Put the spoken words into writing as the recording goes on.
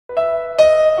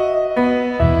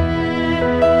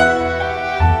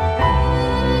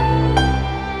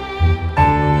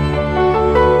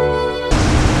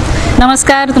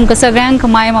नमस्कार तुमकां सगळ्यांक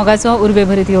माय मोगाचो उर्बे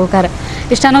भरीत येवकार।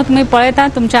 इश्टानो तुम्ही पळयता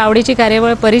तुमच्या आवडीची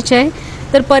कार्यावळ परिचय।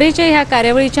 तर परिचय ह्या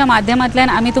कार्यावळीच्या माध्यमांतल्यान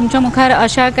आमी तुमच्या मुखार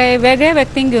अशा काही वेगळ्या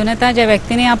व्यक्तींक घेऊन येता ज्या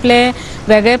व्यक्तींनी आपले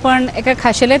वेगळेपण एका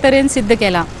खाशेले तरेन सिद्ध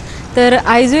केला। तर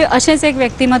आयजूय अशेंच एक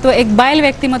व्यक्तिमत्व, एक बायल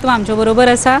व्यक्तिमत्व आमच्या बरोबर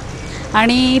आसा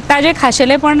आणि ताजे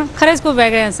खाशेलेपण खरेंच खूब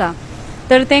वेगळें आसा।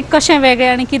 तर ते कशें वेगळें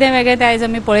आनी कितें वेगळें ते आयज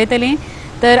आमी पळयतलीं।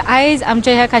 तर आयज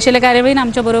आमच्या ह्या खाशेले कार्यावळीन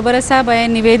आमच्या बरोबर आसा बाय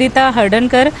निवेदिता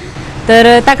हळदणकर। तर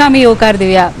ताका आमी येवकार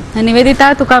दिवया।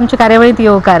 निवेदिता तुका आमच्या कार्यावळीत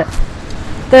येवकार।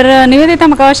 तर निवेदिता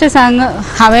म्हाका अशें सांग,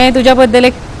 हांवें तुज्या बद्दल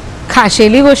एक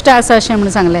खाशेली गोष्ट आसा अशें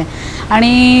म्हणून सांगलें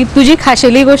आनी तुजी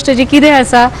खाशेली गोष्ट जी कितें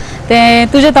आसा तें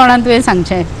तुज्या तोंडान तुवें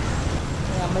सांगचें।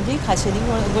 म्हणजे खाशेली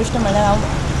गोष्ट म्हळ्यार हांव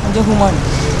म्हणजे हुमण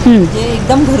म्हणजे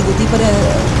एकदम घरगुती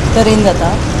तरेन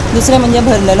जाता। दुसरें म्हणजे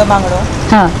भरलेलो बांगडो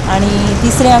आणि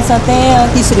तिसरें आसा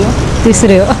तें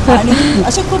तिसऱ्यो आणि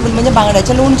अशें खूब म्हणजे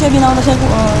बांगड्याचें लोणचें बीन हांव तशें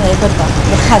हें करता।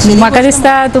 खाशेली म्हाका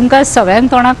दिसता तुमकां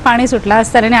सगळ्यांक तोंडाक पाणी सुटलां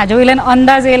आसतलें आनी हाजे वयल्यान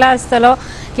अंदाज येयला आसतलो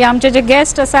की आमचे जे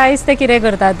गेस्ट आसा आयज ते कितें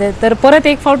करतात। तर परत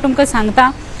एक फावट तुमकां सांगता,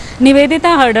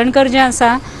 निवेदिता हळदणकर जें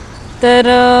आसा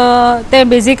तर ते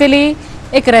बेजिकली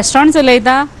एक रेस्टॉरंट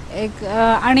चलयता एक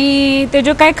आणि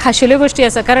तेज्यो कांय खाशेल्यो गोष्टी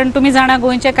आसा। कारण तुमी जाणा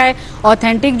गोंयचे कांय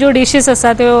ऑथेंटीक ज्यो डिशीज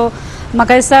आसा त्यो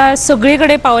म्हाका दिसता सगळी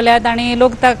कडेन पावल्यात आणि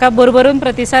लोक ताका भरभरून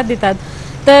प्रतिसाद दितात।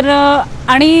 तर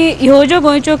आणि ह्यो ज्यो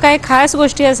गोंयच्यो कांय खास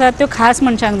गोष्टी आसात त्यो खास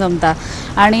मनशांक जमता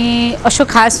आणि अशो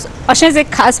खास अशेंच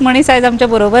एक खास मनीस आयज आमच्या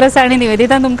बरोबर आसा आणि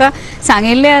निवेदितान तुमकां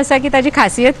सांगिल्लें आसा की ताजी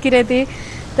खासियत कितें ती।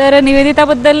 तर निवेदिता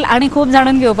बद्दल आनी खूब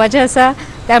जाणून घेवपाचें आसा,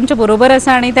 ते आमच्या बरोबर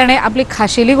आसा आणि ताणें आपली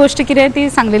खाशेली गोष्ट कितें ती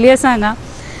सांगलेली आसा हांगा।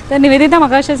 तर निवेदिता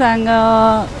म्हाका अशें सांग,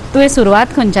 तुवें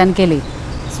सुरवात खंयच्यान केली?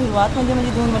 सुरवात म्हणजे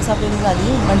 2 वर्सां पयलीं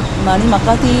जाली आनी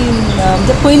म्हाका ती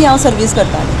म्हणजे पयलीं हांव सर्वीस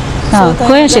करतालें।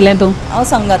 खंय आशिल्लें तूं? हांव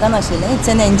संगातान आशिल्लें। It's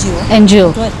an NGO.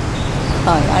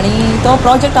 हय आनी तो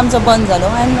प्रोजेक्ट आमचो बंद जालो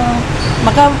आनी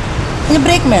म्हाका म्हणजे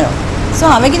ब्रेक मेळ्ळो। सो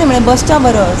हांवें कितें म्हणलें बसच्या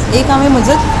परस एक हांवें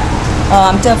म्हजोच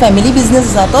आमच्या फॅमिली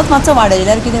बिजनेस आसा तोच मातसो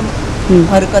वाडयल्यार कितें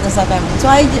हरकत आसा काय म्हणून।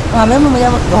 सो हांवें म्हज्या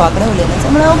घोवा कडेन उलयलें। सो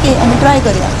म्हणलें ओके आमी ट्राय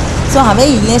करया। सो हांवें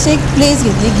इल्लेशें एक प्लेस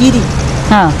घेतली गिरी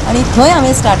आनी थंय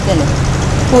हांवें स्टार्ट केलें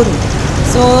करून।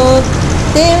 सो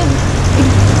तें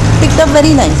पिक्ड अप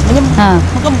वेरी नायस, म्हणजे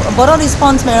म्हाका बरो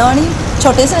रिस्पॉन्स मेळ्ळो आनी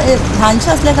छोटेशें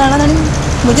ल्हानशें आसल्या कारणान आनी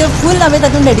म्हणजे फूल हांवें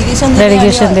तातूंत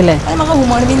डेडिकेशन दिलें आनी म्हाका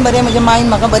हुमण बीन बरें म्हज्या मायन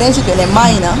म्हाका बरें शिकयलें।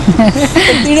 माय ना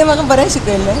तिणें म्हाका बरें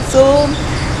शिकयलें। सो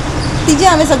तिजे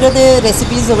हांवें सगळे ते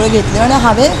रेसिपीज सगळ्यो घेतल्यो आनी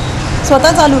हांवें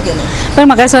स्वता चालू केलें। पण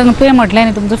म्हाका सांग, तुवें म्हटलें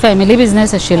न्ही तुमचो फॅमिली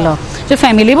बिजनेस आशिल्लो, सो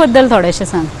फॅमिली बद्दल थोडेंशें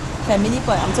सांग। फॅमिली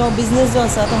पळय आमचो बिजनेस जो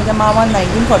आसा तो म्हज्या मामान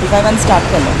 1945 स्टार्ट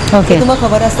केलो। ओके। तुमकां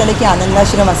खबर आसतलें की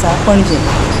आनंदाश्रम आसा पणजे,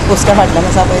 पोस्टा फाटल्यान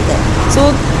आसा पळय तें। सो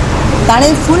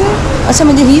ताणें फूल अशें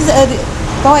म्हणजे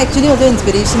तो एक्चुली म्हजो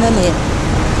इन्स्पिरेशनल हें।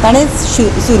 ताणें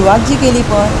सुरवात जी केली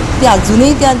पळय ती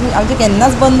अजुनूय ती आमचे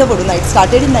केन्नाच बंद पडूं ना। इट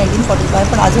स्टार्टेड इन 1945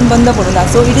 पण अजून बंद पडूं ना।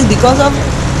 So it is because of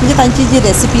म्हणजे तांची जी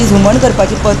रेसिपीज, हुमण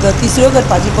करपाची पद्दत, तिसऱ्यो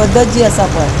करपाची पद्दत जी आसा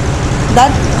पळय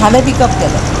दॅट हांवें पिकअप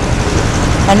केलें।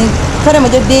 आनी खरें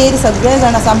म्हणजे देर सगळे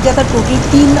जाण आसा आमचे आतां टोटल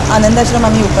 3 आनंदाश्रम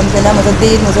आमी ओपन केल्या। म्हजो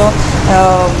देर, म्हजो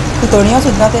पुतण्यो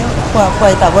सुद्दां ते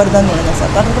पळयता, वर्धन म्हणून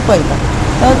आसा तो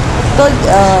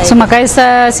पळयता। सो म्हाका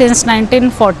दिसता सिन्स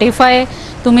 1945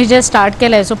 तुमी जे स्टार्ट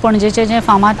केलें, सो पणजेचे जे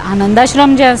फामाद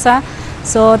आनंदाश्रम जे आसा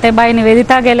सो ते बाय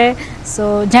निवेदिता गेले।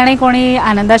 सो जेणे कोणी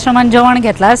आनंदाश्रमान जेवण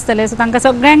घेतलां आसतलें सो तांकां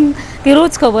सगळ्यांक ती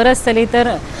रूच खबर आसतली।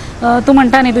 तर तूं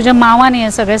म्हणटा न्ही तुज्या मावान हें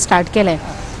सगळें स्टार्ट केलें,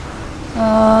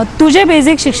 तुजें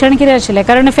बेजीक शिक्षण कितें आशिल्लें?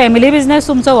 कारण फॅमिली बिजनेस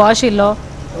तुमचो हो आशिल्लो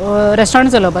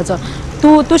रेस्टॉरंट चलोवपाचो।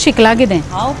 तूं शिकला कितें?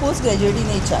 हांव post graduate in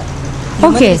HR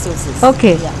okay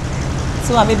okay.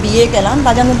 So हांवें BA केलां आनी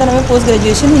ताज्या नंतर हांवें post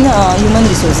graduation in human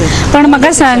resources. पण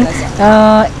म्हाका सांग,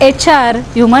 HR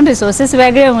ह्युमन रिसोर्सीस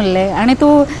वेगळे उरलें आनी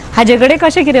तूं हाजे कडेन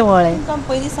कशें कितें वळ्ळें? तुमकां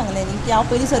पयलीं सांगलें न्ही की हांव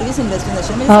पयलीं सर्वीस इंडस्ट्रीन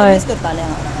आशिल्लें, म्हणजे सर्वीस करतालें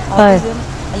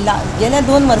हांव। गेल्या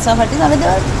 2 वर्सां फाटीं हांवें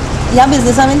ह्या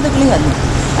बिजनेसांत हांवें तकली घाली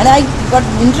आनी आय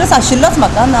गॉट इंट्रस्ट आशिल्लोच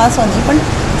म्हाका, ना असो न्ही। पण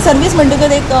सर्वीस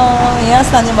म्हणटकच एक हें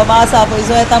आसता न्ही बाबा आसा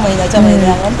पयसो येता म्हयन्याच्या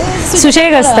म्हयन्याक आनी ते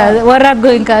सुशेग आसता, वरात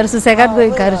गोंयकार सुसेगाद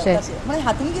गोंयकार अशें। म्हणजे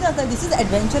हातूंत कितें जाता, दीस इज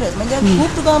एडवेंचरस, म्हणजे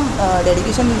खूब तुका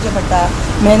डेडिकेशन दिवचें पडटा,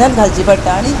 मेहनत घालची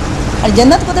पडटा आनी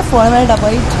जेन्ना तुका तें फळ मेळटा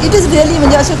पळय इट इज रियली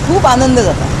म्हणजे अशें खूब आनंद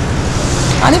जाता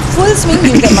आनी फूल स्विंग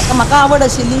दिवचें। म्हाका आवड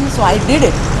आशिल्ली सो आय डीड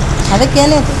इट, हांवें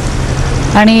केलें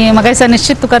तें आनी म्हाका दिसता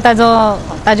निश्चित तुका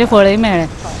ताजें फळय मेळ्ळें।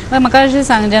 म्हाका अशें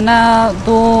सांग, जेन्ना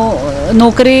तूं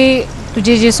नोकरी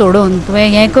तुजी जी सोडून तुवें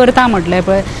हें करता म्हटलें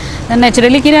पळय,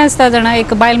 नॅचरली कितें आसता जाणा,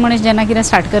 एक बायल मनीस जेन्ना कितें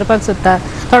स्टार्ट करपाक सोदता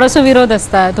थोडोसो विरोध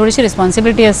आसता, थोडीशी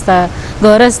रिस्पॉन्सिबिलिटी आसता,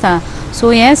 घर आसता।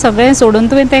 सो हें सगळें सोडून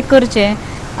तुवें तें करचें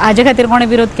हाजे खातीर कोणें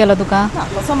विरोध केलो तुका? ना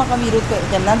तसो म्हाका विरोध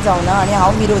केन्नाच जावना आनी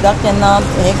हांव विरोधाक केन्ना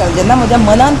हें कर जेन्ना म्हज्या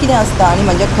मनान कितें आसता आनी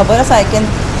म्हाजे खबर आसा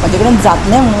म्हजे कडेन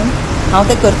जातलें म्हणून हांव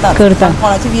तें करता.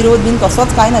 कोणाची विरोध बीन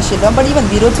कसोच कांय नाशिल्लो, बट इवन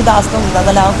विरोध सुद्दां आसलो सुद्दां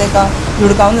जाल्यार हांव ताका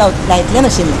लुडकावन लायतलें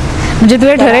नाशिल्लें. म्हणजे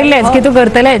तुवें ठरयिल्लेंच की तूं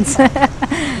करतलेंच.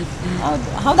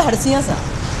 हांव धाडसी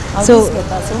आसा. सो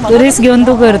रिस्क घेवन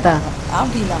तूं करता. हांव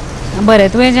भिना. बरें,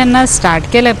 तुवें जेन्ना स्टार्ट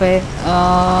केलें पळय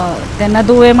तेन्ना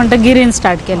तुवें म्हणटा गिरीन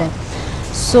स्टार्ट केलें.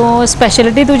 सो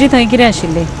स्पेशलिटी तुजी थंय कितें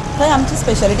आशिल्ली? थंय आमची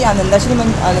स्पेशलिटी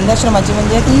आनंदाश्रमाची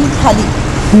म्हणजे ती थाली.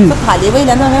 सो थाली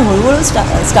वयल्यान हांवें हळू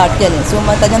स्टार्ट केलें. सो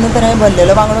ताच्या नंतर हांवें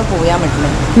भरलेलो बांगडो पळोवया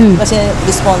म्हटलें कशें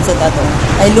रिस्पॉन्स येता तो.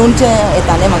 आनी लोणचें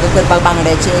येतालें म्हाका करपाक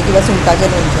बांगड्याचें किंवा सुंगटाचें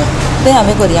लोणचें, तें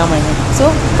हांवें करुया म्हणलें.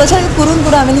 सो तशें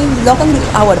करून हांवें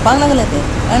लोकांक आवडपाक लागलें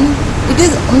तें. आनी इट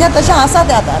इज म्हणजे तशें आसा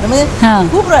तें आतां म्हणजे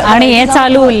खूब आनी हें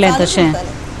चालू उरलें तशें.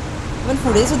 पण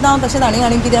फुडें सुद्दां हांव तशेंच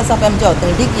आनी कितें आसा पळय आमचें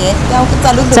ऑथेंटीक हें तें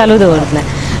हांव चालू दवरतलें.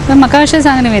 पण म्हाका अशें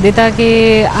सांग निवेदिता की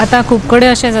आतां खूब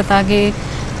कडेन अशें जाता की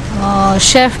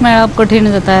शेफ मेळप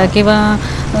कठीण जाता किंवा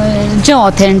जे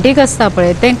ऑथेंटीक आसता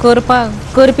पळय तें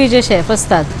करपी जे शेफ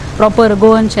असतात प्रॉपर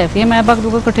गोवन शेफ हे मेळपाक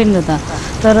तुका कठीण जाता.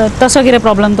 तर तसो कितें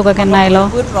प्रॉब्लम तुका केन्ना आयलो?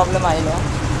 भरपूर प्रॉब्लम आयलो.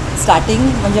 स्टार्टींग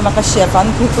म्हणजे म्हाका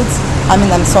शेफान खूबच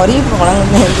आय एम सॉरी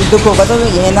कोणाक दुखोवपाचो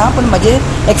हें ना, पण म्हजे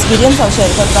एक्सपिरियन्स हांव शेअर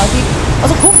करता की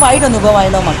असो खूब वायट अनुभव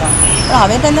आयलो म्हाका. पण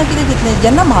हांवें तेन्ना कितें चिंतलें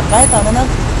जेन्ना म्हाका येता तेन्ना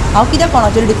हांव कित्याक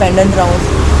कोणाचेर डिपेंडंट रावून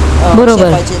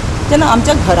शेफाचेर. जेन्ना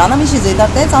आमच्या घरान आमी शिजयतात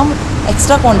तेंच हांव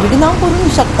एक्स्ट्रा क्वॉन्टिटीन हांव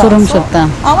करूंक शकता.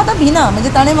 हांव आतां भिना म्हणजे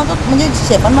ताणें म्हाका म्हणजे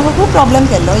शेफान म्हाका खूब प्रॉब्लेम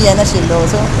केल्लो हें नाशिल्लो.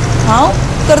 सो हांव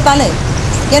करतालें.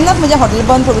 केन्नाच म्हजें हॉटेल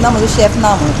बंद करूं ना म्हजो शेफ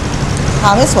ना म्हणून.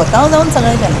 हांवें स्वता जावन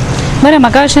सगळें केलें. बरें,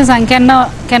 म्हाका अशें सांग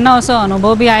केन्ना असो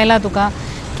अनुभव बी आयला तुका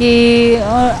की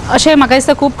अशें म्हाका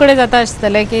दिसता खूब कडेन जाता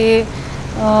आसतलें की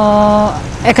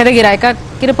एखाद्या गिरायकाक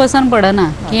कितें पसंद पडना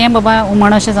की हें बाबा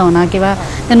हुमण अशें जावना किंवा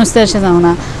तें नुस्तें अशें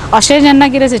जावना. अशें जेन्ना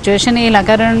कितें सिच्युएशन येयला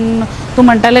कारण तूं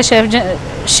म्हणटालें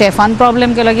शेफान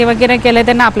प्रॉब्लेम केलो किंवा कितें केलें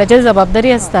तेन्ना आपल्याचेर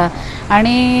जबाबदारी आसता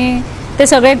आनी तें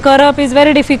सगळें करप इज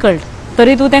व्हेरी डिफिकल्ट,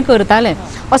 तरी तूं तें करतालें.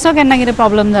 असो केन्ना कितें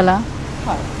प्रॉब्लेम जाला?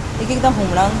 हय, एकदां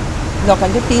हुमणाक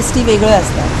लोकांचे टेस्टी वेगळे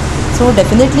आसता. सो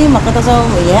डेफिनेटली म्हाका तसो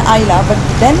हें आयला,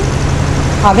 बट देन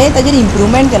हांवें ताजेर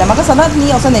इम्प्रूवमेंट केला. म्हाका सदांच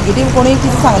न्ही असो नेगेटीव कोणूय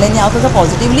कितें सांगलें न्ही हांव तसो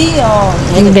पॉझिटिवली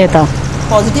हें घेता,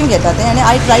 पॉझिटीव घेता तें. आनी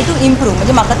आय ट्राय टू इम्प्रूव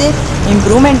म्हणजे म्हाका तें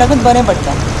इम्प्रूवमेंटाकूच बरें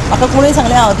पडटा. म्हाका कोणूय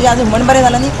सांगलें तुजें आज हुमण बरें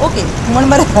जालां न्ही, ओके हुमण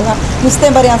बरें जालां,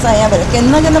 नुस्तें बरें आसा हें बरें.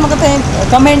 केन्ना जेन्ना म्हाका तें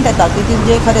कमेंट येता की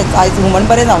तुजें खरेंच आयज हुमण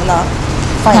बरें जावना,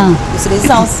 फायन, दुसरे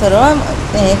दीस हांव सरळ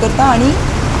तें हें करता आनी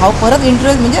हांव परत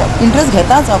इंट्रस्ट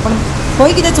घेताच. हांव पण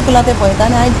खंय कितें चुकलां तें पळयता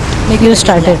आनी मेक यू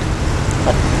स्टार्टेड.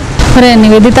 बरें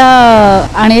निवेदिता,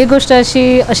 आनी एक गोष्ट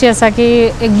अशी आसा की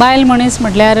एक बायल मनीस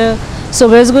म्हटल्यार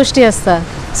सगळ्योच गोश्टी आसता.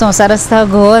 संवसार आसता,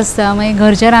 घोव आसता, मागीर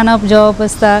घरचें रांदप जेवप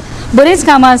आसता, बरींच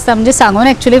कामां आसता. म्हणजे सांगून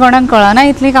एक्चुली कोणाक कळना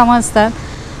इतलीं कामां आसतात.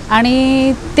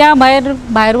 आनी त्या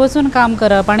भायर वचून काम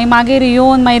करप आनी मागीर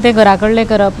येवन मागीर तें घरा कडलें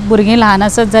करप. भुरगीं ल्हान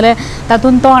आसत जाल्यार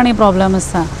तातूंत तो आनी प्रॉब्लेम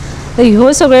आसता. तर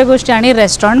ह्यो सगळ्यो गोश्टी आनी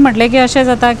रेस्टॉरंट म्हटलें की अशें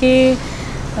जाता की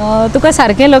तुका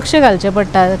सारकें लक्ष घालचें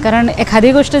पडटा, कारण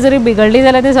एखादी गोश्ट जरी बिगडली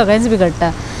जाल्यार तें सगळेंच बिगडटा.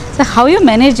 So how you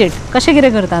manage it? कशें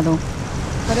कितें करता तूं?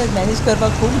 खरेंच मॅनेज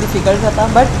करपाक खूब डिफिकल्ट जाता,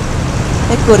 बट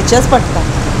तें करचेंच पडटा.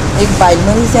 एक बायल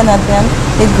मनीस ह्या नात्यान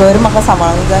एक घर म्हाका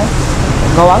सांबाळूंक जाय,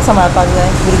 घोवाक सांबाळपाक जाय,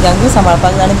 भुरग्यांकूय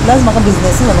सांबाळपाक जाय, आनी प्लस म्हाका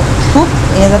बिजनेसूय खूब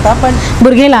हें जाता. पण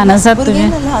भुरगीं ल्हान आसात तुजे?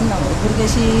 ल्हान ना, भुरगें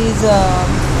शीज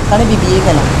ताणें BBA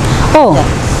केला.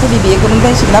 तें BBA करून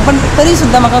तें शिकला, पण तरी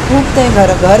सुद्दां म्हाका खूब तें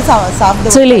घर साफ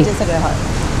दवरपाचें सगळें. हय,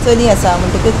 चली आसा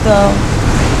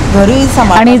म्हणटकूच घरूय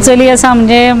सांबाळ. आनी चली आसा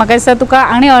म्हणजे म्हाका दिसता तुका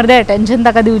आनी अर्दें अटेन्शन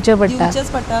ताका दिवचें पडटा.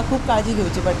 खूब काळजी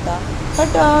घेवची पडटा.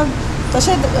 बट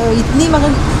तशें इतली म्हाका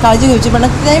काळजी घेवची पडना.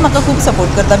 तेंय म्हाका खूब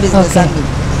सपोर्ट करता बिजनेसान बी.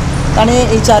 ताणें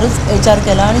HR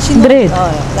केला आनी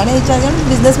ताणें HR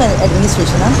बिजनेस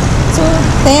एडमिनिस्ट्रेशनान. सो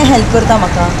तें हेल्प करता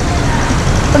म्हाका.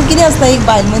 पण कितें आसता एक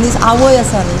बायल मनीस आवय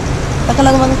आसा न्ही, ताका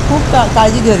लागून म्हाका खूब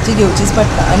काळजी घेवचीच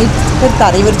पडटा. आनी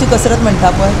तारेवरची कसरत म्हणटा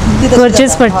पळय ती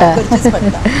करचीच पडटा.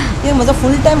 कित्याक म्हजो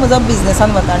फूल टायम म्हजो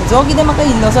बिजनेसान वता आनी जो कितें म्हाका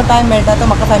इल्लोसो टायम मेळटा तो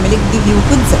म्हाका फॅमिलीक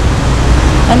दिवंकूच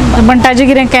जाय. पण ताजें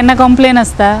कितें केन्ना कंप्लेन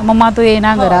आसता, मम्मा तूं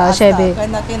येना घरा अशें बी?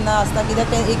 केन्ना आसता,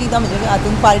 कित्याक एकदां म्हणजे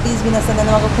हातून पार्टीज बीन आसता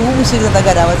तेन्ना म्हाका खूब उशीर जाता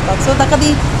घरा वचपाक. सो ताका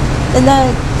ती तेन्ना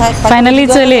फायनली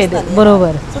चले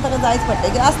बरोबर. सो ताका जायच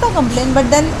पडटा. आसता कंप्लेन, बट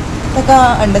देन ताका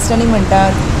अंडरस्टँडींग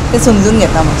म्हणटात ते समजून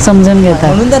घेता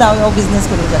म्हणून तर हांव बिजनेस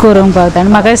करूंक पावता. आनी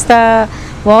म्हाका दिसता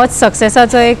होच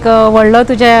सक्सेसाचो एक व्हडलो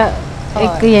तुज्या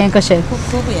एक हें कशें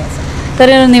खूब हें आसा. तर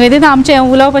निवेदिता, आमचें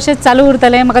उलोवप अशें चालू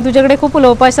उरतलें. म्हाका तुजे कडेन खूब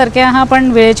उलोवपा सारकें आहा,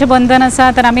 पण वेळेचें बंधन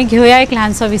आसा, तर आमी घेवया एक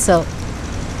ल्हानसो विसव.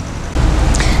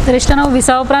 तर इश्टांनो,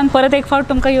 विसा उपरांत परत एक फावट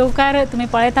तुमकां येवकार. तुमी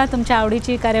पळयता तुमच्या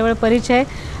आवडीची कार्यावळ परिचय,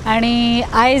 आनी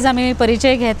आयज आमी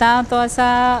परिचय घेता तो आसा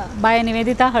बाय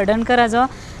निवेदिता हळदणकराचो.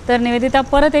 तर निवेदिता,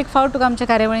 परत एक फावट तुका आमच्या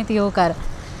कार्यावळींत येवकार.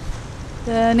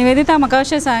 निवेदिता, म्हाका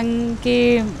अशें सांग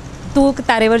की तूं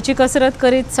तारेवरची कसरत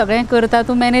करीत सगळें करता,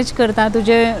 तूं मॅनेज करता,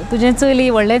 तुजें चली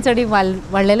व्हडलें चली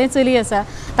वाडलेलें चली आसा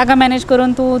ताका मॅनेज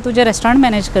करून तूं तुजें रेस्टॉरंट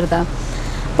मॅनेज करता.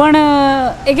 पण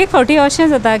एक फावटी अशें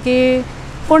जाता की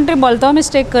कोण तरी बोलतो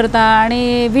मिस्टेक करता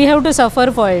आनी we have to suffer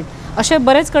for it, अशें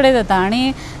बरेच कडेन जाता.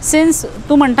 आनी सिन्स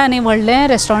तूं म्हणटा न्ही व्हडलें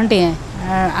रेस्टॉरंट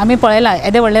हें आमी पळयलां,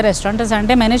 येदें व्हडलें रेस्टॉरंट आसा आनी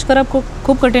तें मॅनेज करप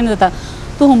खूब कठीण जाता.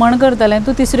 तूं हुमण करतलें,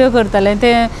 तूं तिसऱ्यो करतलें,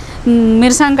 तें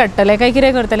मिरसांग काडटलें काय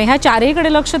कितें करतलें, ह्या चारय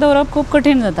कडेन लक्ष दवरप खूब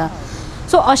कठीण जाता.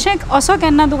 सो असो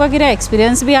केन्ना तुका कितें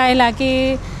एक्सपिरियन्स बी आयला की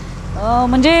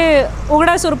म्हणजे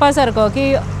उगडास उरपा सारको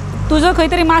की तुजो खंय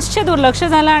तरी मातशें दुर्लक्ष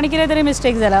जालां आनी कितें तरी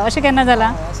मिस्टेक जाला, अशें केन्ना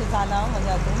जालां? अशें जालां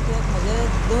म्हज्या हातून कित्याक म्हजे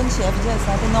 2 शेफ जे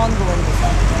आसा ते नॉन गोवन आसा,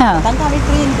 तांकां हांवें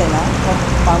ट्रेन केलां.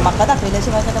 म्हाका दाखयल्या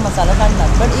शिवाय ते मसालो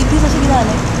काडनात. बट एक दीस अशें कितें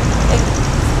जालें, एक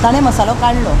ताणें मसालो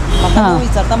काडलो, म्हाका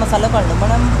विचारता मसालो काडलो,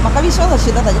 पण म्हाका विश्वास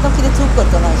आशिल्लो ताजेर तो कितें चूक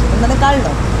करचो ना अशें, पण ताणें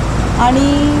काडलो. आनी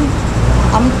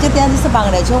आमचे त्या दिसा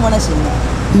बांगड्याचें हुमण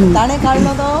आशिल्लें, ताणें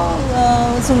काडलो तो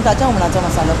सुंगटाच्या हुमणाचो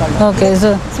मसालो काडलो. ओके.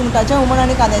 सुंगटाचें हुमण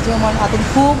आनी कांद्याचें हुमण हातून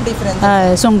खूब डिफरन्स.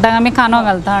 हय, सुंगटांक आमी कांदो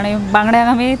घालता आनी बांगड्यांक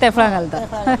आमी तेफळां घालता.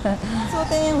 सो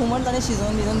तें हुमण ताणें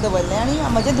शिजोवन दवरलें आनी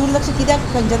म्हजें दुर्लक्ष कित्याक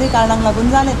खंयच्या तरी कारणाक लागून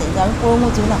जालें तें हांवें पळोवंक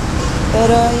वचूं ना.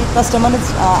 तर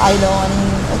कस्टमरच आयलो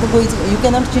आनी गोंयचो यू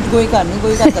कॅनॉट चीट गोंयकार न्ही,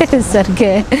 गोंयकार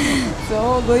सारकें.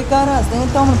 सो गोंयकार आसता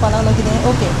तो म्हणपा लागलो कितें,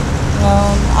 ओके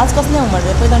आज कसलें हुमण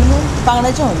रे, पळय ताणें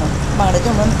बांगड्याचें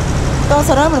हुमण. तो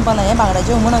सरळ म्हणपा लागलो हें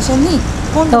बांगड्याचें हुमण अशें न्ही,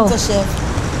 कोण तुमचो शेफ?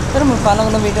 तर म्हणपा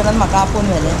लागलो वेटरान म्हाका आपोवन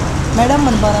व्हेलें. मॅडम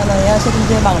म्हणपा लागलो हें अशें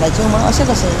तुमचें बांगड्याचें हुमण अशें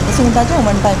कशें, सुंगटाचें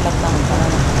हुमण टायप लागता म्हणपा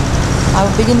लागलो. हांव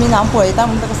बेगीन हांव पळयता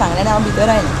म्हणून ताका सांगलें आनी हांव भितर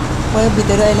आयलें. पळय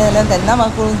भितर आयलें जाल्यार तेन्ना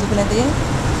म्हाका कळून चुकलें तें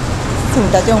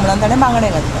सुंगटाच्या हुमणान ताणें बांगडे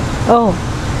घातले.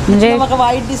 म्हणजे म्हाका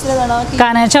वायट दिसलें जाणा की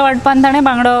कांद्याच्या वांटपान ताणें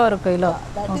बांगडो रकयलो.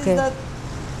 ओके.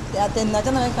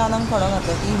 तेन्नाच्यान हांवें कानाक खडो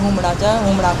घातलो की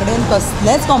हुमणा कडेन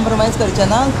कसलेंच कॉम्प्रोमायज करचें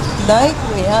ना, लायक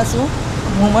हें आसूं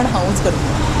हुमण हांवूच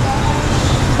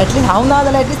करता. एटलीस्ट हांव ना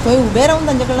जाल्यार एटलीस्ट थंय उबें रावन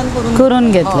तांचे कडल्यान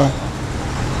करून घेतलें.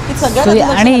 सगळ्या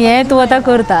आनी हें तूं आतां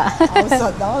करता?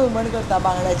 सदां हुमण करता,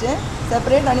 बांगड्याचें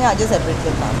सेपरेट आनी हाजें सेपरेट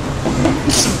करता,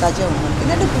 सुंगटाचें हुमण.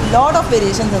 कित्याक लॉट ऑफ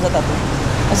वेरिएशन्स आसा तातूंत.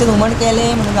 अशें हुमण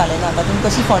केलें म्हणून जालें ना, तातूंत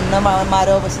कशी फोण्ण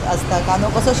मारप आसता, कांदो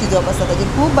कसो शिजोवप आसता, ताजेर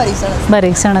खूब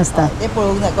बारीकसाण आसता. तें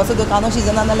पळोवंक जाय. कसो तो कांदो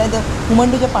शिजना जाल्यार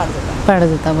हुमण तुजें पाड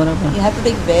जाता. बरोबर. You have to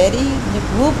take very म्हणजे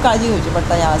खूब काळजी घेवची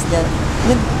पडटा ह्या असल्या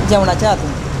म्हणजे जेवणाच्या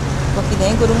हातूंत. तुका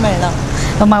कितेंय करूंक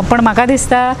मेळना. पण म्हाका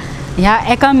दिसता ह्या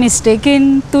एका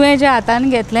मिस्टेकीन तुवें जें हातान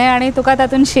घेतलें आनी तुका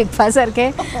तातूंत शिकपा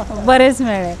सारकें बरेंच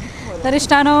मेळ्ळें. तर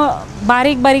इश्टानो,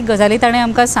 बारीक बारीक गजाली ताणें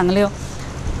आमकां सांगल्यो.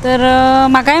 तर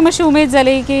म्हाकाय मातशी उमेद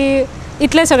जाली की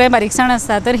इतले सगळे बारीकसाण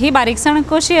आसता. तर ही बारीकसाण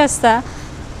कशी आसता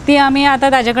ती आमी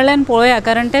आतां ताजे कडल्यान पळोवया,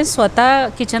 कारण तें स्वता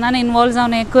किचनान इनवॉल्व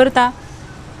जावन हें करता.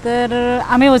 तर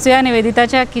आमी वचुया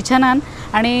निवेदिताच्या किचनान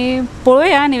आनी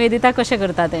पळोवया निवेदिता कशें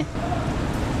करता तें.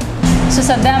 सो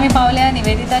सद्या आमी पावल्या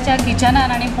निवेदिताच्या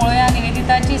किचनान आनी पळोवया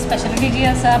निवेदिताची स्पेशलिटी जी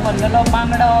आसा, भरलेलो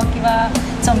बांगडो किंवा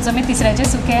चमचमीत तिसऱ्याचें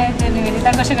सुकें, तें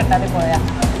निवेदिता कशें करता तें पळोवया.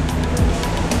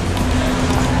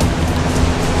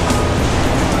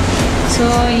 सो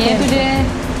हे तुजें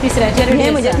तिसऱ्याचें रेडी?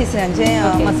 हें म्हज्या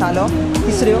तिसऱ्यांचें मसालो,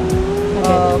 तिसऱ्यो,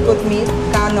 कोथमीर,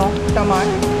 कांदो, टमाट,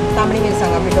 तांबडी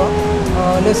मिरसांगा पिठो,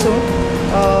 लसूण,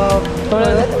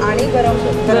 हळद आनी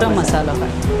गरम मसालो.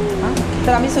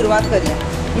 तर आमी सुरवात करया.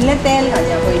 इल्लें तेल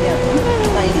घालया पयलीं हातूंत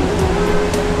कांय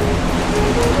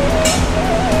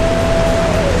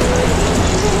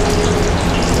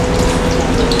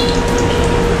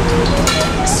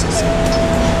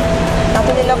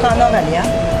तातूंत इल्लो कांदो घालया.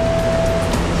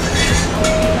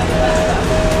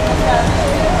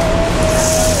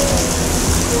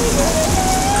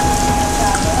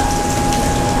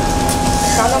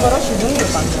 कांदो बरो शिजून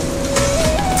घेवपाक जाय.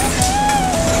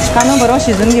 कांदो बरो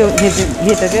शिजून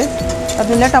घेतकीर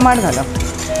तातूंतले टमाट घालप.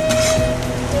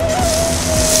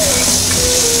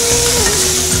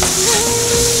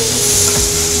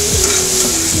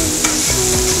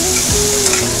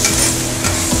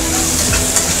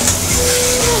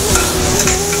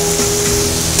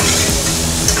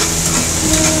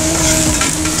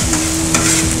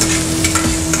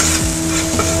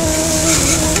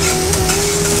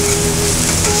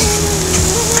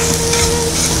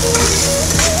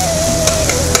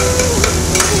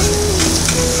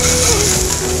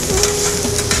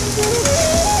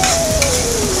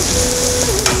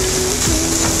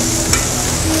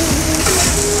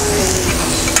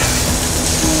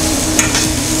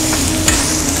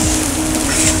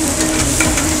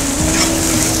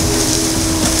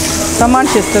 टमाट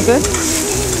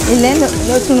शिजतकच इल्लें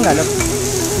लसूण घालप,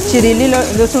 चिरिल्ली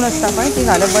लसूण आसता पळय ती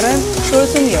घालप, बरें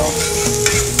तळसून घेवप.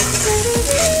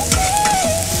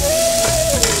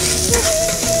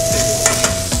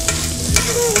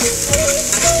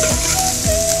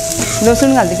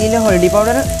 लसूण घालतकीर इल्लें हळदी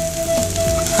पावडर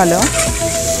घालप,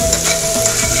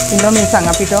 इल्लो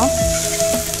मिरसांगा पिठो,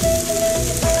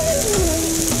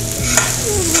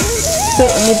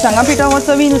 मिरसांगा पिठो हो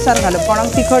चवीनुसार घालप,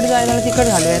 कोणाक तिखट जाय जाल्यार तिखट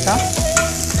घालूं येता.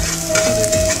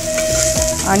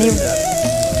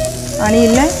 आनी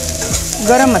इल्लें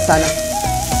गरम मसाला,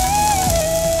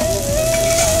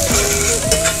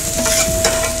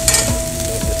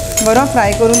 बरो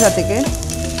फ्राय करून जातकीर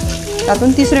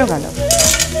तातूंत तिसऱ्यो घालप.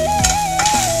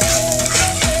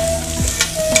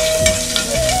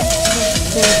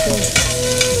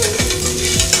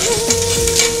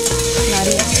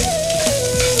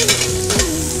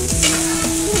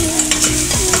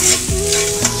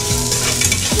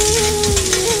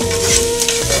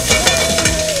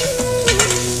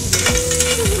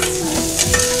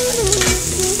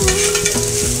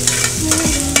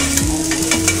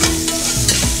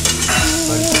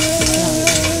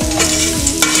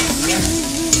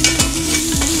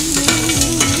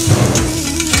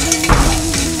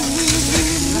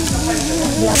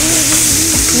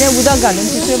 उदक घालून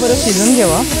तिसऱ्यो बरो शिजून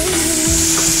घेवप.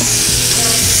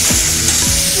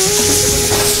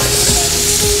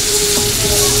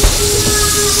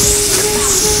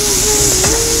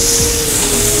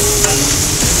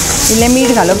 इल्लें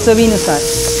मीठ घालप चवीनुसार.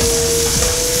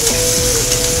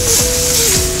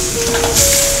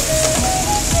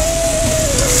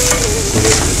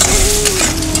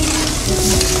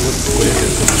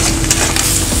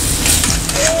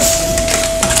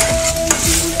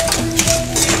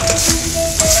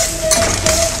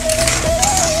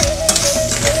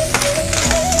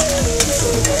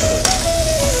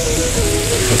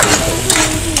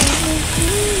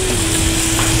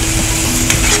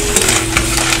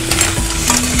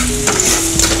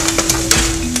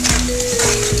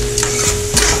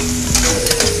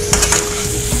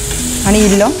 आणि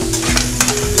इल्लो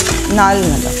नाल्ल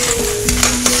घालप.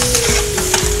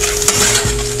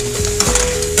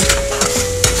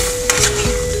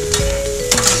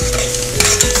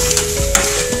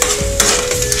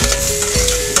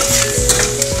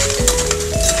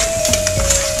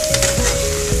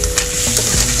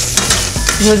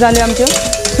 ह्यो जाल्यो आमच्यो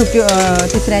सुक्यो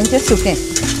तिसऱ्यांचें सुकें.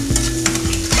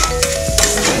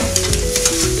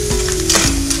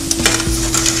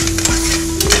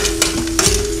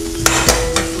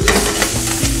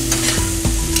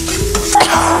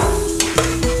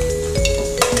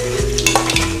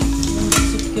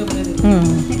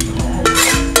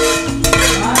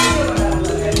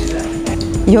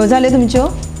 ह्यो जाल्यो तुमच्यो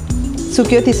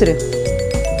सुक्यो तिसऱ्यो.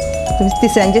 तुमी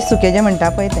तिसऱ्यांचे सुके जे म्हणटा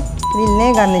पळय ते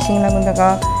इल्लें गार्निशींग लागून ताका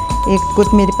एक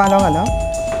कोथमीर पालो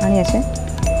घालप आनी अशें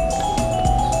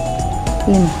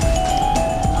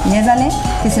हें जालें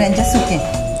तिसऱ्यांचे सुकें.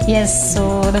 येस, सो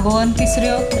द गोवन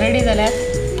तिसऱ्यो रेडी जाल्यात.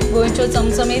 गोंयच्यो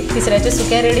चमचमीत तिसऱ्याचे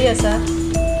सुकें रेडी आसा.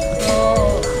 सो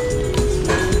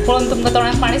पळोवन तुमकां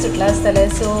तोंडाक पाणी सुटलें आसतलें.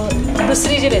 सो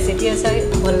दुसरी जी रेसिपी आसा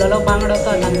भरलेलो बांगडो तो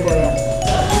हांगान पळोवया.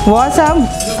 हो आसा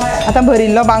आतां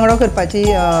भरिल्लो बांगडो करपाची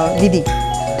विधी.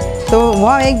 सो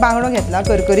हो एक बांगडो घेतला,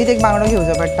 करकरीत एक बांगडो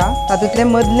घेवचो पडटा. तातूंतले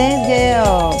मदलें जे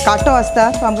कांटो आसता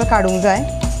तो आमकां काडूंक जाय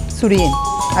सुरयेन.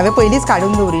 हांवें पयलींच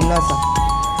काडून दवरिल्लो आसा.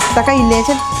 ताका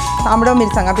इल्लेशें तांबडो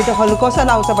मिरसांगा पिठो हलकोसो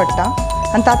लावचो पडटा.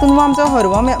 आनी तातूंत हो आमचो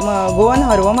हरवो गोवन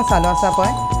हरवो मसालो आसा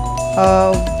पळय,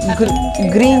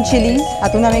 ग्रीन चिलीज,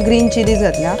 हातूंत हांवें ग्रीन चिलीज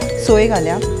घातल्या, सोय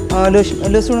घाल्या,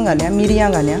 लसूण घाल्या,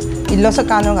 मिरयां घाल्या, इल्लोसो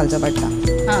कांदो घालचो पडटा.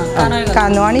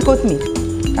 कांदो आनी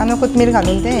कोथमीर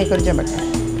घालून तें हें करचें पडटा.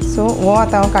 सो हो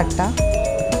आतां हांव काडटा.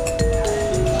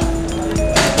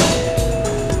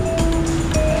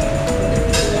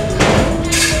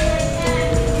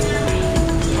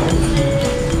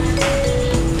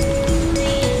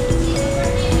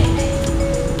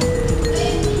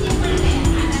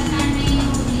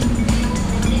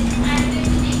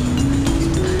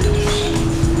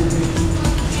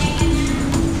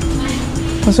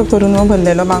 असो करून हो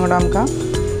भरलेलो बांगडो आमकां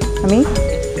आमी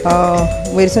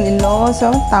वयरसून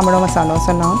इल्लोसो तांबडो मसालो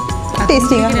असो लावन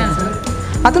टेस्टिंगाक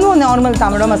हातूंत हो नॉर्मल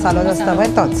तांबडो मसालो जो आसता पळय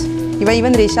तोच, किंवां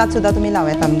इवन रेशाद सुद्दां तुमी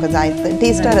लावं तुमकां जाय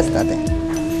टेस्टर आसता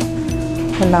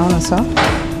तें लावन असो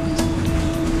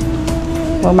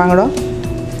हो बांगडो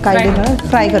कायलो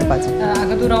फ्राय करपाचो.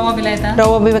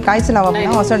 रवो बी कांयच लावप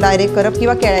ना, असो डायरेक्ट करप.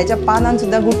 किंवां केळ्याच्या पानान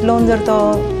सुद्दां गुटलोवन जर तो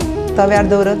तव्यार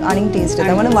दवरत आनीक टेस्ट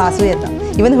येता, म्हणून वासूय येता.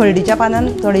 इवन हळदीच्या पानान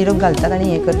थोडी लोक घालतात आनी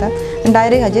हें करतात, आनी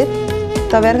डायरेक्ट हाजेर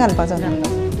तव्यार घालपाचो.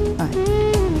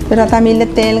 हय तर आतां आमी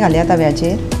इल्लें तेल घालया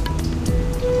तव्याचेर.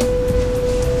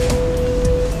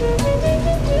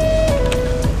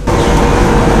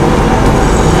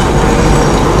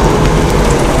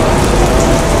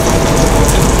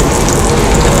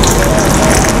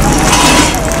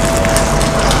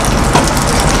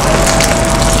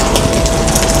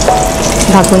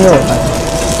 धाकून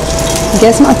दवरपाचो.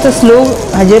 गॅस मातसो स्लो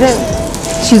हाजेर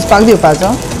शिजपाक दिवपाचो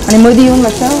आनी मदीं येवन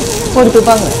मातसो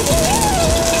परतुपाक जाय.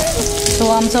 सो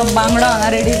आमचो बांगडो हांगा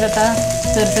रेडी जाता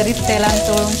सरसरीत तेलान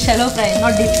तळून. Shallow fry,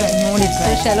 not deep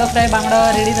fry. Shallow fry बांगडो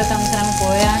रेडी जाता म्हणसर आमी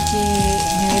पळोवया की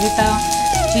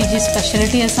निवेदिताची जी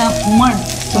स्पेशलिटी आसा हुमण,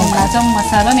 हुमणाचो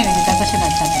मसालो निवेदिता कशें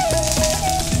धाडटा ते.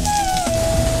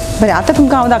 बरें, आतां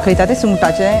तुमकां हांव दाखयता ते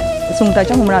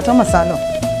सुंगटाच्या हुमणाचो मसालो.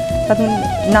 तातूंत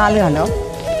नाल्ल घालप,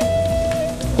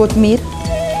 कोथमीर,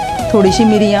 थोडीशी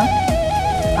मिरयां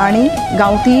आनी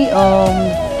गांवठी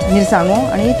मिरसांगो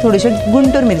आनी थोड्योश्यो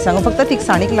गुंटूर मिरसांगो फक्त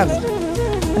तिखसाणीक लागून.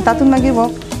 आनी तातूंत मागीर हो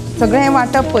सगळें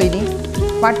वांटप पयलीं.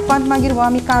 वांटपांत मागीर हो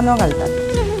आमी कांदो घालतात.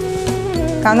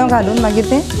 कांदो घालून मागीर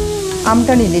तें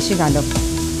आमटण इल्लीशी घालप.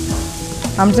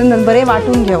 आमटण बरें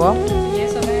वांटून घेवप.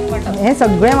 हें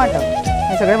सगळें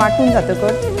वांटून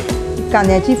जातकच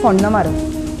कांद्याची फोण्ण मारप.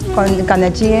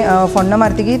 कांद्याची फोण्ण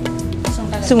मारतकीर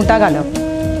सुंगटां घालप.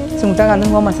 सुंगटां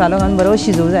घालून हो मसालो घालून बरो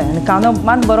शिजूंक जाय आनी कांदो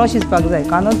मात बरो शिजपाक जाय.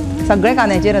 कांदो सगळे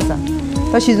कांद्याचेर आसा.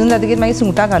 तो शिजून जातकीर मागीर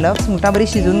सुंगटां घालप. सुंगटां बरी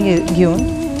शिजून घेवन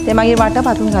ते मागीर वांटप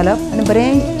हातूंत घालप आनी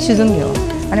बरें शिजून घेवप.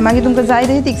 आनी मागीर तुमकां जाय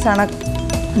तशी तिखसाणाक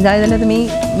जाय जाल्यार तुमी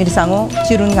मिरसांगो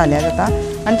चिरून घाल्यार जाता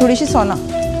आनी थोडीशी सोलां.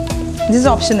 This is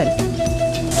optional.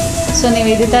 So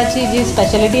निवेदिताची G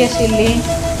speciality आशिल्ली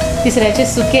तिसऱ्याचें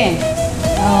सुकें,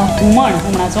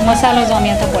 हुमणाचो मसालो जो आमी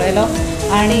आतां पळयलो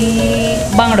आनी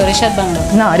बांगडो, रेशाद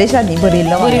बांगडो. ना, रेशाद न्ही,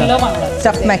 भरिल्लो बांगडो,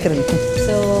 चप मॅक्रेल.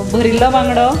 सो भरिल्लो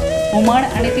बांगडो, हुमण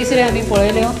आनी तिसऱ्यो आमी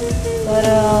पळयल्यो. तर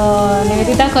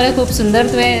निवेदिता खरें खूब सुंदर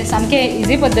तुवें सामकें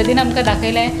इजी पद्दतीन आमकां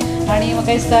दाखयलें आनी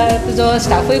म्हाका दिसता तुजो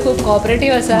स्टाफूय खूब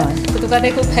कोऑपरेटीव आसा. तुका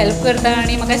ते खूब हेल्प करता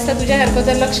आनी म्हाका दिसता तुज्या सारको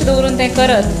जर लक्ष दवरून तें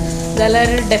करत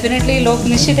जाल्यार डेफिनेटली लोक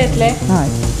निश्चित येतले.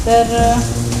 तर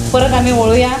परत आमी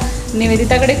वळुया.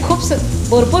 निवेदिता कडेन खूब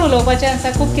भरपूर उलोवपाचें आसा,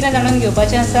 खूब कितें जाणून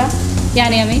घेवपाचें आसा. या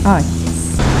न्ही आमी.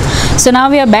 So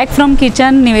now we R back from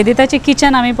kitchen. निवेदिताचें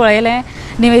kitchen आमी पळयलें.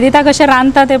 निवेदिता कशें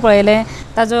रांदता तें पळयलें.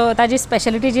 ताजी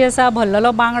स्पेशलिटी जी आसा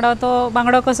भरलेलो बांगडो, तो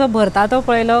बांगडो कसो भरता तो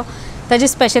पळयलो. ताजी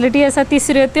स्पेशलिटी आसा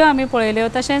तिसऱ्यो त्यो आमी पळयल्यो.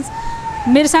 तशेंच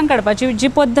मिरसांग काडपाची जी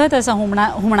पद्दत आसा,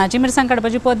 हुमणाची मिरसांग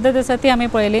काडपाची पद्दत आसा ती आमी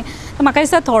पळयली. म्हाका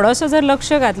दिसता थोडोसो जर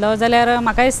लक्ष घातलो जाल्यार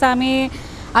म्हाका दिसता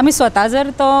आमी स्वता जर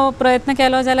तो प्रयत्न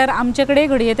केलो जाल्यार आमचे कडेन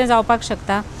घडये तें जावपाक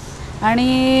शकता.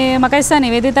 आनी म्हाका दिसता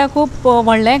निवेदिता खूब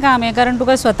व्हडलें काम हें, कारण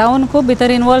तुका स्वताहून खूब भितर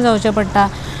इनवॉल्व जावचें पडटा.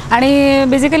 आनी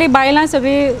बेजिकली बायलां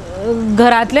सगळीं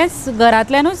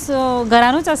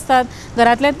घरानूच आसतात.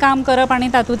 घरांतलेंच काम करप आनी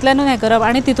तातूंतल्यानूच हें करप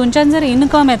आनी तितूनच्यान जर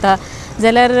इनकम येता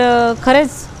जाल्यार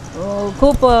खरेंच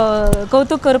खूब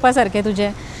कौतूक करपा सारकें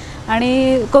तुजें.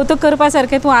 आनी कौतूक करपा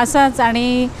सारकें तूं आसाच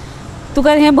आनी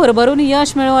तुका हें भरभरून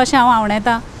यश मेळो अशें हांव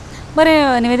आंवडेतां.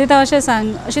 बरें निवेदिता, अशें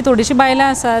सांग, अशीं थोडीशीं बायलां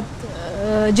आसात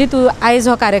जी तूं आयज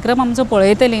हो कार्यक्रम आमचो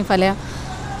पळयतलीं फाल्यां,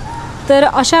 तर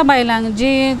अशा बायलांक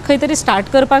जी खंय तरी स्टार्ट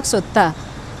करपाक सोदता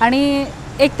आनी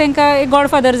एक तांकां एक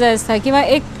गॉडफादर जाय आसता किंवा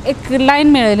एक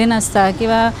लायन मेळिल्ली नासता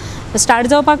किंवा स्टार्ट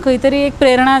जावपाक खंय तरी एक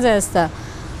प्रेरणा जाय आसता,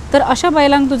 तर अशा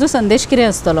बायलांक तुजो संदेश कितें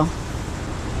आसतलो?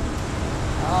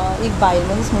 एक बायल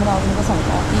मनीस म्हणून हांव तुमकां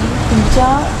सांगता की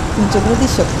तुमचे कडेन ती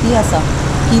शक्ती आसा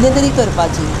कितें तरी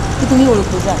करपाची ती तुमी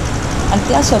वळखूंक जाय. आनी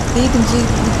त्या शक्ती तुमची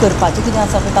करपाचें कितें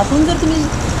आसा पळय तातूंत जर तुमी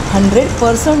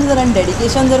 100% जर आनी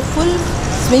डेडिकेशन जर फूल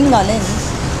स्विंग घालें न्ही,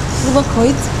 तुमकां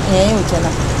खंयच हें येवचें ना,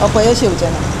 अपयश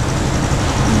येवचें ना.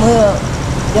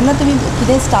 जेन्ना तुमी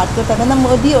कितें स्टार्ट करता तेन्ना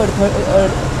मदीं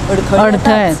अडखळ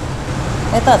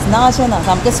येताच ना, अशें ना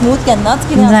सामकें स्मूथ केन्नाच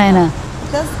कितें जायना.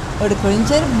 त्या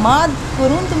अडखळींचेर मात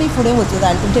करून तुमी फुडें वचूं जाय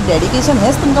आनी तुमचें डेडिकेशन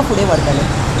हेंच तुमकां फुडें व्हरतलें.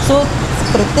 सो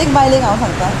प्रत्येक बायलेक हांव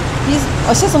सांगता की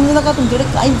अशें समजूं नाका तुमचे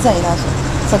कडेन कांयच जायना,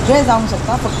 अशें सगळें जावंक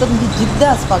शकता, फक्त तुमची जिद्द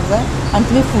आसपाक जाय आनी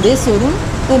तुमी फुडें सरून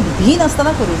तें भिन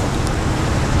आसतना करूं जाय.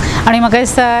 आनी म्हाका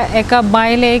दिसता एका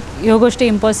बायलेक ह्यो गोश्टी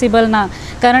इम्पॉसिबल ना,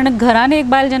 कारण घरान एक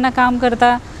बायल जेन्ना काम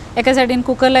करता, एका सायडीन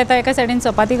कुकर लायता, एका सायडीन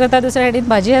चपाती करता, दुसऱ्या सायडीन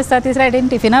भाजी आसता, तिसऱ्या सायडीन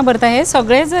टिफिनां भरता, हे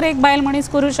सगळें जर एक बायल मनीस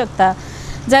करूं शकता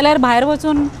जाल्यार भायर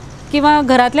वचून किंवा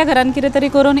घरांतल्या घरान कितें तरी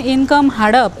करून इनकम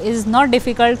हाडप इज नॉट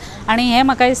डिफिकल्ट. आनी हें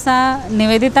म्हाका दिसता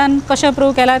निवेदितान कशें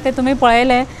प्रूव केलां तें तुमी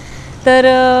पळयलें. तर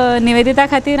निवेदिता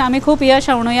खातीर आमी खूब यश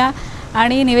आंवडुया.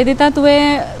 आनी निवेदिता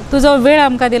तुवें तुजो वेळ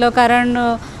आमकां दिलो, कारण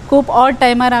खूब ऑड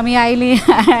टायमार आमी आयलीं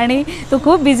आनी तूं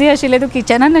खूब बिजी आशिल्लें, तूं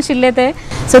किचनान आशिल्लें तें,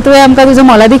 सो तुवें आमकां तुजो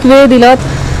मोलादीक वेळ दिलो.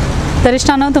 तर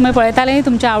इश्टांनो, तुम्ही पळयताले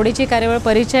तुमच्या आवडीची कार्यावळ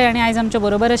परिचय आणि आयज आमच्या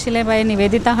बरोबर आशिल्ले बाय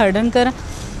निवेदिता हळदणकर.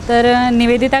 तर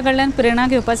निवेदिता कडल्यान प्रेरणा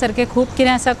घेवपा सारकें खूब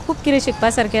कितें आसा, खूब कितें शिकपा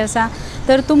सारकें आसा.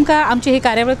 तर तुमकां आमची ही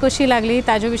कार्यावळ कशी लागली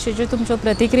ताजे विशींच्यो तुमच्यो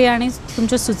प्रतिक्रिया आनी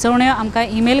तुमच्यो सुचोवण्यो आमकां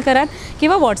ईमेल करात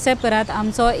किंवा व्हॉट्सॅप करात.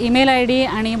 आमचो ईमेल ID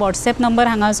आनी व्हॉट्सॅप नंबर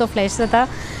हांगा असो फ्लॅश जाता.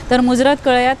 तर मुजरत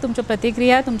कळयात तुमच्यो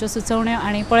प्रतिक्रिया, तुमच्यो सुचोवण्यो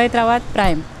आनी पळयत रावात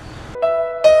प्रायम.